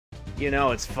You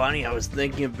know, it's funny, I was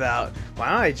thinking about, why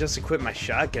don't I just equip my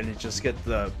shotgun and just get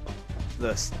the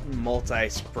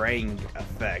multi-spraying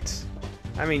effect?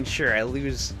 I mean, sure, I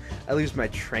lose my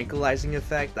tranquilizing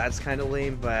effect, that's kind of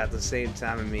lame, but at the same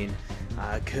time, I mean,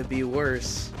 it could be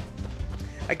worse.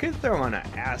 I could throw on an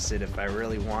acid if I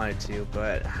really wanted to,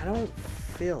 but I don't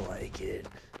feel like it.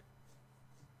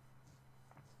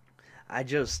 I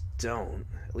just don't.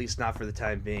 At least not for the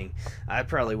time being. I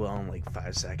probably will in like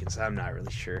 5 seconds. I'm not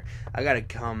really sure. I gotta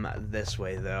come this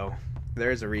way though.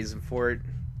 There's a reason for it.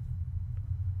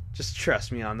 Just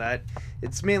trust me on that.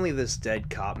 It's mainly this dead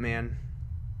cop man.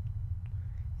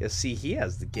 Yeah, see, he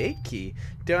has the gate key.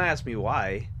 Don't ask me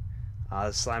why.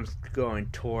 The slime's going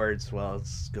towards, well,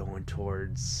 it's going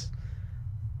towards...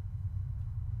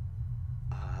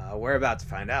 we're about to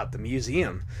find out. The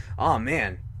museum. Oh,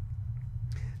 man.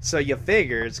 So you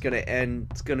figure it's gonna end,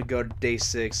 it's gonna go to day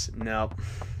 6. Nope.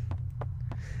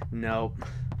 Nope.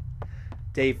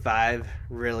 Day 5,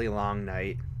 really long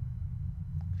night.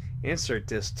 Insert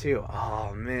this too.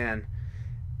 Oh man.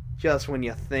 Just when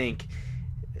you think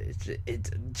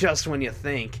just when you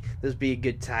think this would be a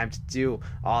good time to do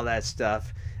all that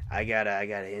stuff, I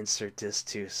gotta insert this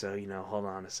too. So, you know, hold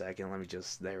on a second. Let me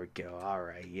just, there we go.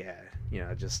 Alright, yeah. You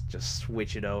know, just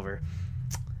switch it over.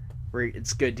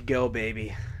 It's good to go,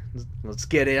 baby. Let's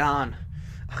get it on.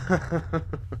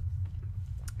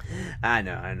 I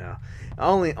know.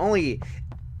 Only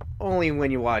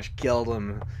when you watch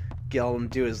Gildem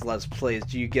do his Let's Plays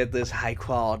do you get this high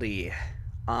quality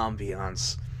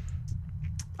ambiance.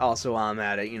 Also, while I'm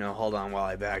at it, you know, hold on while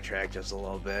I backtrack just a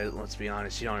little bit. Let's be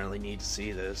honest, you don't really need to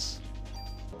see this.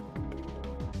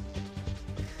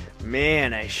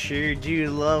 Man, I sure do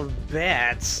love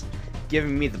bats.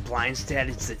 Giving me the blind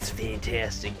status, it's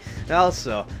fantastic.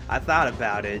 Also, I thought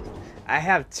about it. I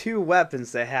have 2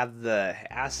 weapons that have the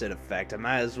acid effect. I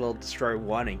might as well destroy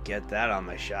one and get that on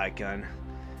my shotgun.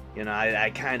 You know, I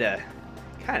kind of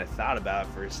thought about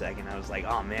it for a second. I was like,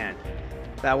 oh man,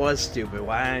 that was stupid.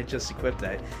 Why didn't I just equip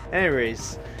that?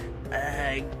 Anyways,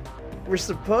 we're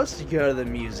supposed to go to the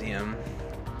museum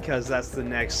because that's the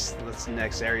next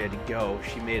area to go.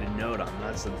 She made a note on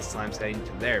that, so the slime's heading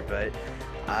to there. But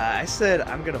I said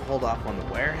I'm gonna hold off on the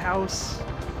warehouse.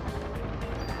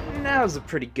 Now's a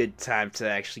pretty good time to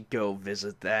actually go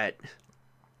visit that.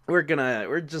 We're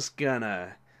just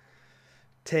gonna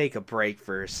take a break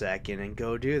for a second and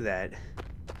go do that.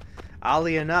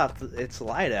 Oddly enough, it's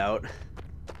light out.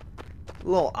 A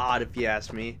little odd if you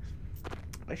ask me.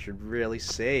 I should really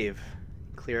save.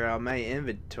 Clear out my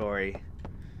inventory.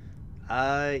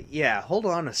 Yeah, hold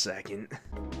on a second.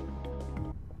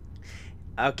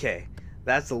 Okay,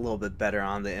 that's a little bit better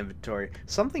on the inventory.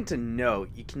 Something to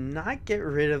note, you cannot get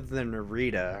rid of the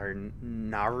Narita, or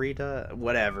Narita,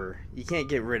 whatever. You can't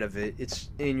get rid of it.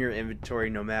 It's in your inventory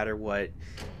no matter what.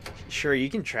 Sure, you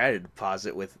can try to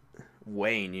deposit with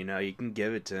Wayne, you know, you can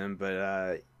give it to him,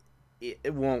 but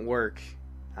it won't work.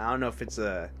 I don't know if it's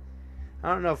a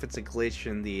glitch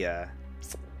in the I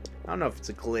don't know if it's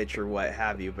a glitch or what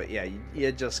have you, but yeah,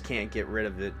 you just can't get rid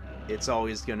of it. It's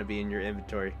always going to be in your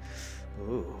inventory.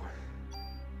 Ooh.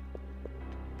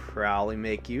 Probably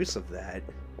make use of that.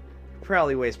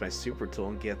 Probably waste my super tool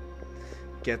and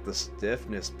get the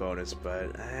stiffness bonus,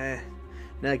 but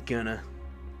not gonna.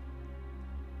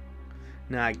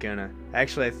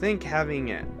 Actually, I think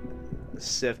having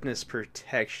stiffness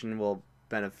protection will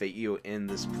benefit you in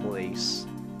this place.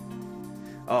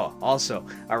 Oh, also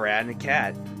a rat and a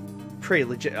cat. Pretty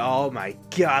legit. Oh my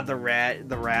god, the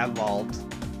rat vault.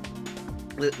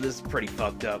 This is pretty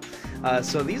fucked up.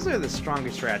 So these are the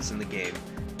strongest rats in the game.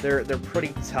 They're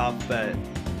pretty tough, but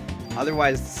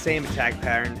otherwise the same attack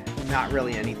pattern. Not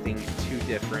really anything too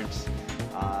different.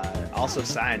 Also,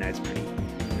 cyanide's pretty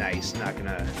nice. Not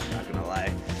gonna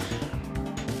lie.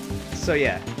 So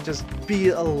yeah, just be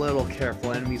a little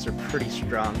careful. Enemies are pretty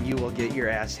strong. You will get your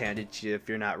ass handed to you if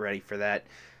you're not ready for that.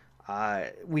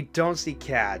 We don't see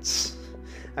cats.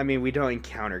 I mean, we don't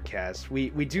encounter cats. We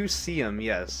do see them,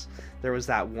 yes. There was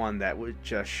that one that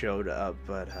just showed up,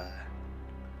 but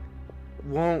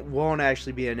won't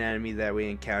actually be an enemy that we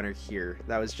encounter here.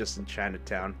 That was just in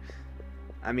Chinatown.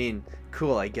 I mean,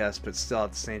 cool, I guess, but still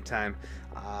at the same time,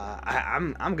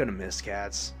 I'm gonna miss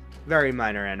cats. Very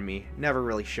minor enemy, never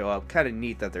really show up. Kind of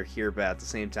neat that they're here, but at the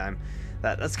same time,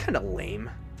 that's kind of lame.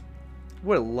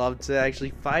 Would have loved to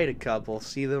actually fight a couple,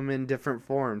 see them in different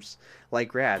forms,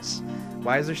 like rats.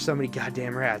 Why is there so many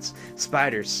goddamn rats?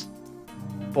 Spiders.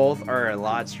 Both are a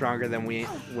lot stronger than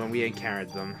when we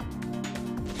encountered them.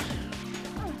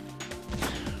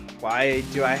 Why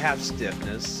do I have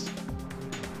stiffness?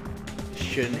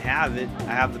 Shouldn't have it.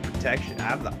 I have the protection. I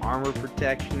have the armor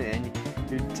protection, and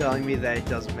You're telling me that it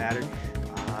doesn't matter?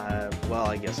 Well,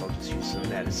 I guess I'll just use some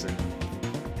medicine.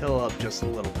 Heal up just a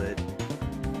little bit.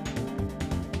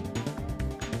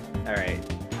 Alright.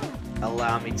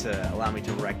 Allow me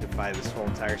to rectify this whole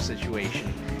entire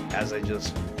situation as I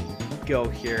just go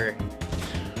here.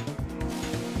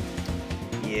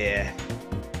 Yeah.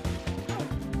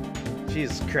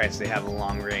 Jesus Christ, they have a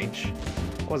long range.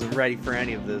 Wasn't ready for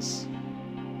any of this.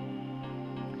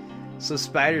 So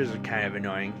spiders are kind of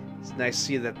annoying. It's nice to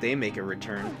see that they make a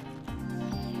return.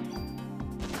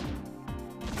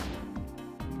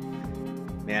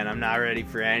 Man, I'm not ready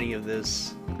for any of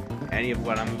this. Any of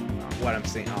what I'm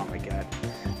saying. Oh my god.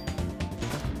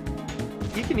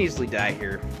 You can easily die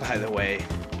here, by the way.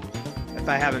 If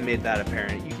I haven't made that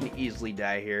apparent, you can easily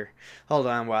die here. Hold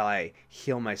on while I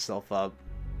heal myself up.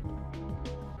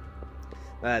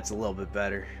 That's a little bit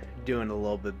better. Doing a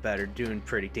little bit better. Doing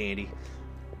pretty dandy.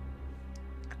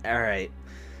 Alright.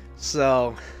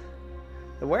 So,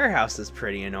 the warehouse is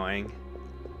pretty annoying.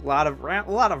 A lot of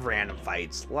random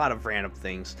fights. A lot of random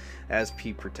things as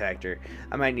P Protector.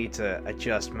 I might need to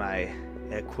adjust my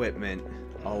equipment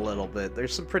a little bit.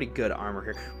 There's some pretty good armor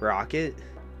here. Rocket?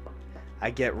 I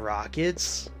get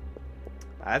rockets?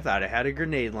 I thought I had a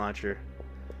grenade launcher.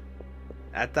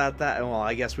 I thought that... Well,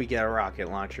 I guess we get a rocket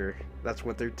launcher. That's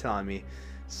what they're telling me.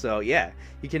 So, yeah.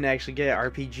 You can actually get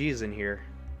RPGs in here.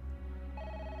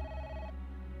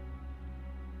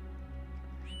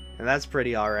 And that's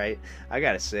pretty alright. I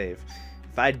gotta save.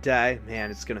 If I die,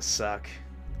 man, it's gonna suck.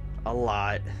 A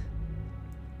lot.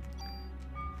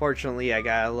 Fortunately, I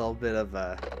got a little bit of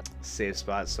a save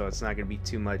spot, so it's not gonna be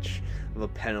too much of a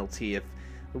penalty if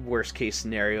the worst case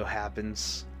scenario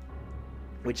happens.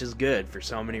 Which is good for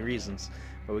so many reasons.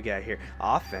 What we got here?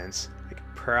 Offense. I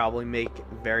could probably make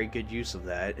very good use of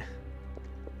that.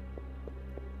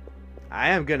 I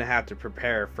am gonna have to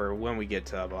prepare for when we get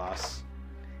to a boss.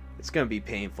 It's gonna be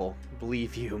painful,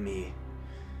 believe you me.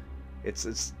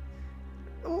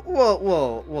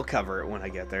 We'll cover it when I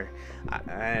get there.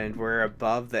 And we're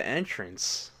above the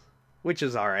entrance, which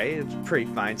is all right. It's pretty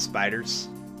fine. Spiders.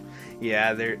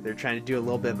 Yeah, they're trying to do a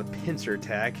little bit of a pincer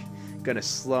attack. Gonna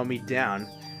slow me down.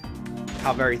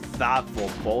 How very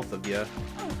thoughtful, both of you.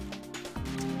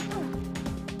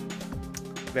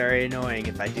 Very annoying,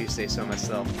 if I do say so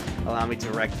myself. Allow me to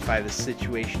rectify the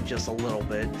situation just a little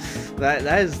bit. That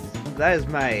is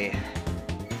my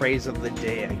phrase of the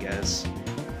day, I guess.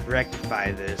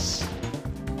 Rectify this.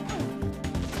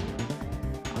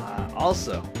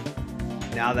 Also,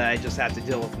 now that I just have to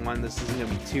deal with one, this isn't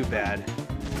gonna be too bad.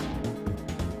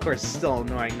 Of course, it's still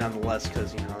annoying nonetheless,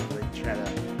 because you know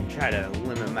they try to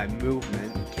limit my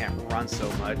movement. Can't run so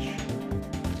much.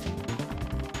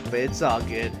 But it's all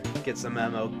good. Get some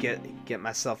ammo, get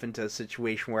myself into a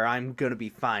situation where I'm gonna be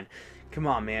fine. Come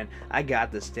on, man. I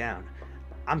got this down.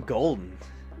 I'm golden.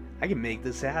 I can make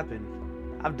this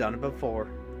happen. I've done it before.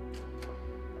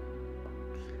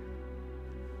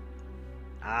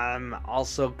 I'm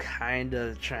also kind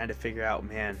of trying to figure out,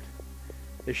 man,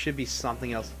 there should be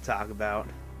something else to talk about.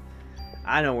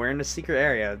 I know, we're in a secret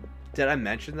area. Did I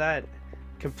mention that?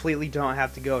 Completely don't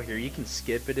have to go here. You can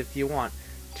skip it if you want.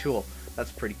 Tool.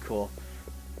 That's pretty cool.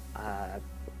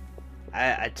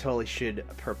 I totally should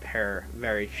prepare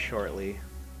very shortly.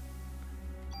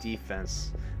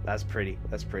 Defense. That's pretty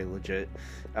legit.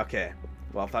 Okay.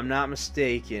 Well, if I'm not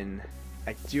mistaken,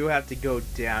 I do have to go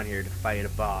down here to fight a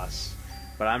boss,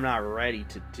 but I'm not ready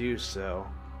to do so.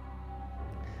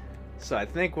 So I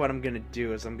think what I'm gonna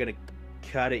do is I'm gonna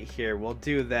cut it here. We'll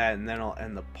do that, and then I'll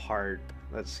end the part.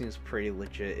 That seems pretty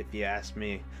legit, if you ask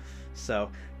me. So,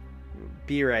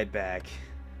 be right back.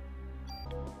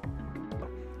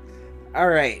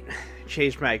 Alright,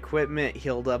 changed my equipment,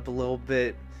 healed up a little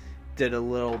bit, did a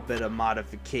little bit of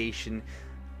modification.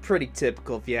 Pretty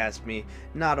typical if you ask me.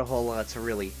 Not a whole lot to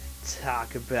really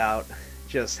talk about,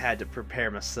 just had to prepare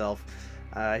myself.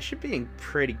 I should be in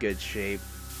pretty good shape.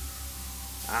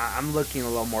 I'm looking a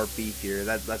little more beefier,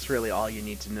 that's really all you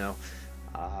need to know.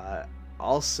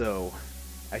 Also,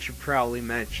 I should probably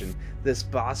mention, this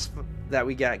boss that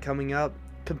we got coming up,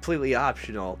 completely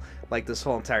optional, like this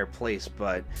whole entire place,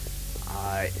 but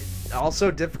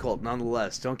also difficult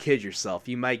nonetheless. Don't kid yourself,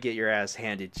 you might get your ass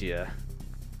handed to you.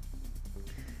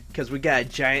 Because we got a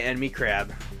giant enemy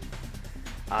crab.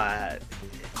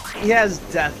 He has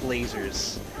death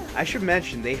lasers. I should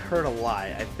mention, they hurt a lot.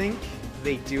 I think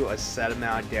they do a set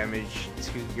amount of damage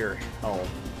to your health,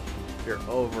 your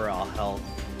overall health.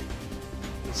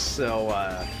 So,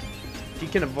 if you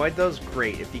can avoid those,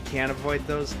 great. If you can't avoid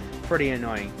those, pretty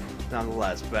annoying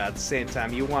nonetheless. But at the same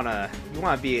time, you wanna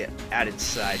be at its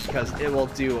side, because it will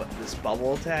do this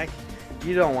bubble attack.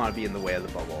 You don't want to be in the way of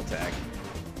the bubble attack.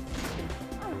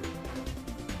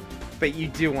 But you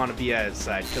do want to be at its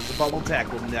side, because the bubble attack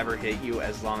will never hit you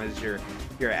as long as you're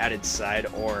at its side,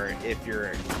 or if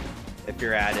you're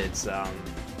at its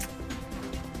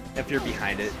if you're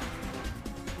behind it.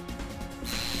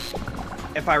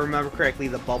 If I remember correctly,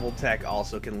 the bubble attack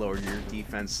also can lower your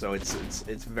defense, so it's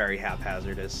very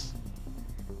haphazardous.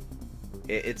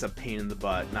 It's a pain in the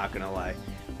butt, not gonna lie.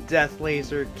 Death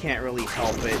laser can't really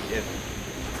help it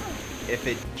if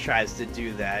it tries to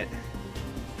do that.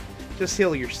 Just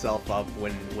heal yourself up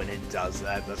when it does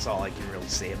that. That's all I can really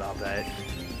say about that.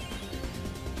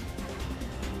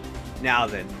 Now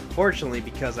then, fortunately,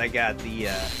 because I got the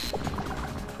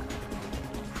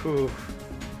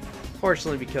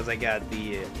fortunately, because I got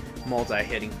the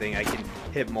multi-hitting thing, I can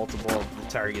hit multiple of the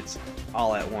targets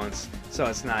all at once. So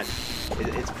it's not,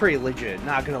 it's pretty legit.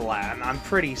 Not gonna lie, I'm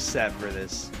pretty set for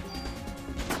this.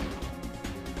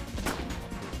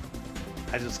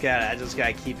 I just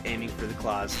gotta keep aiming for the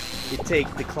claws. You take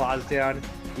the claws down,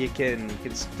 you can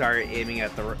start aiming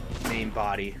at the main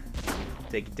body.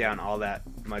 Take it down all that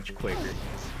much quicker.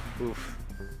 Oof.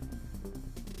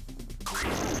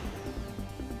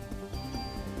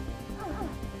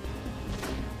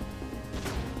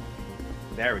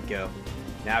 There we go.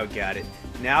 Now we got it.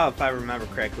 Now, if I remember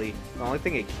correctly, the only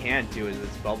thing it can do is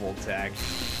its bubble attack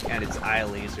and its eye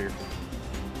laser.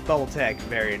 Bubble attack,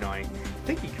 very annoying. I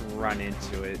think you can run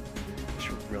into it. I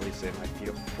should really save my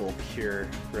full cure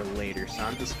for later, so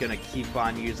I'm just gonna keep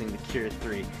on using the cure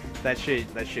 3. That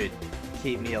should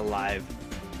keep me alive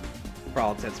for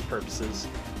all intents and purposes.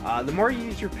 The more you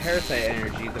use your parasite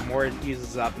energy, the more it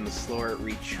uses up and the slower it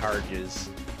recharges.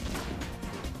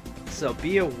 So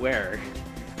be aware.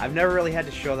 I've never really had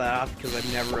to show that off because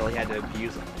I've never really had to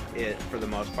abuse it for the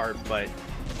most part, but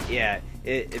yeah,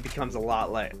 it becomes a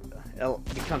lot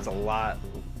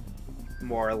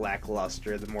more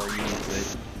lackluster the more you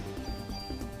use it.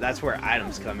 That's where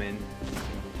items come in.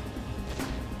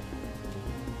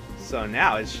 So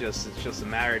now it's just a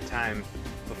matter of time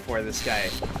before this guy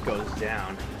goes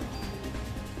down.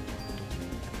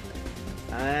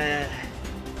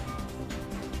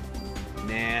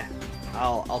 Nah.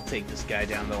 I'll take this guy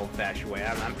down the old-fashioned way.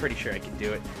 I'm pretty sure I can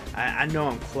do it. I know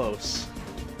I'm close.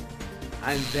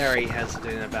 I'm very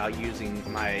hesitant about using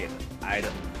my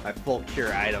item, my full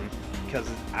cure item, because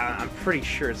I'm pretty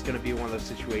sure it's going to be one of those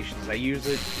situations. I use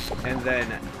it, and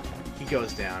then he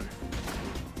goes down.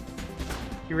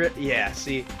 Yeah,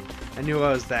 see? I knew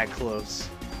I was that close.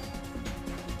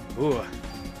 Ooh,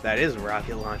 that is a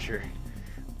rocket launcher.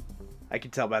 I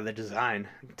can tell by the design.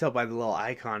 I can tell by the little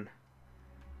icon.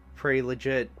 Pretty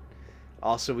legit.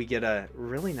 Also, we get a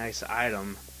really nice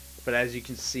item, but as you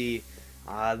can see,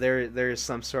 there's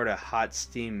some sort of hot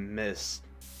steam mist.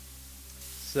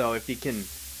 So if you can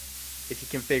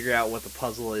figure out what the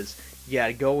puzzle is, you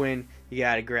gotta go in, you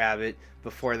gotta grab it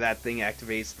before that thing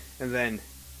activates, and then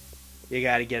you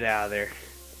gotta get out of there.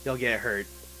 You'll get hurt.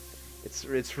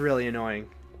 It's really annoying.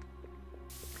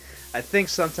 I think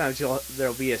sometimes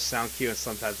there'll be a sound cue and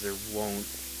sometimes there won't.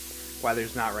 Why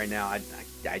there's not right now, I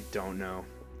don't know.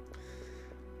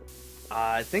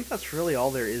 I think that's really all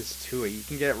there is to it. You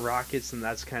can get rockets and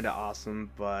that's kind of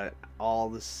awesome, but all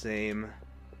the same,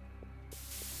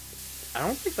 I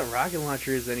don't think the rocket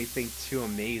launcher is anything too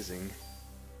amazing.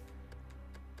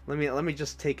 Let me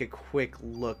just take a quick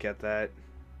look at that.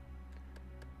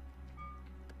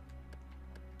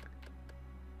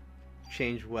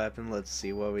 Change weapon. Let's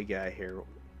see what we got here.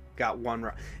 Got one.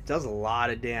 It does a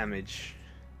lot of damage.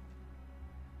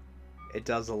 It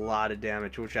does a lot of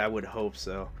damage, which I would hope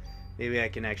so. Maybe I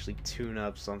can actually tune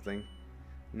up something.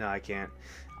 No, I can't.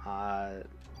 I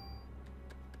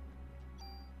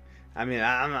mean,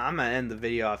 I'm gonna end the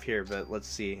video off here, but let's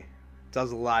see. It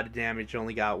does a lot of damage.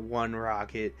 Only got one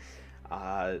rocket.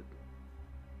 I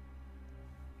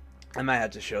might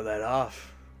have to show that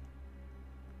off,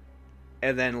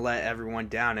 and then let everyone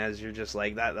down as you're just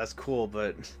like that's cool,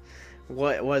 but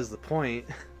what was the point?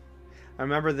 I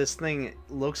remember this thing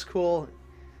looks cool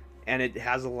and it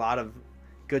has a lot of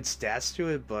good stats to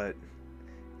it, but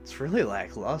it's really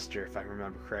lackluster if I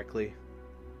remember correctly.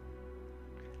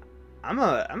 I'm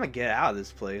gonna get out of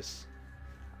this place.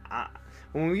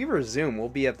 When we resume, we'll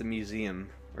be at the museum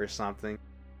or something.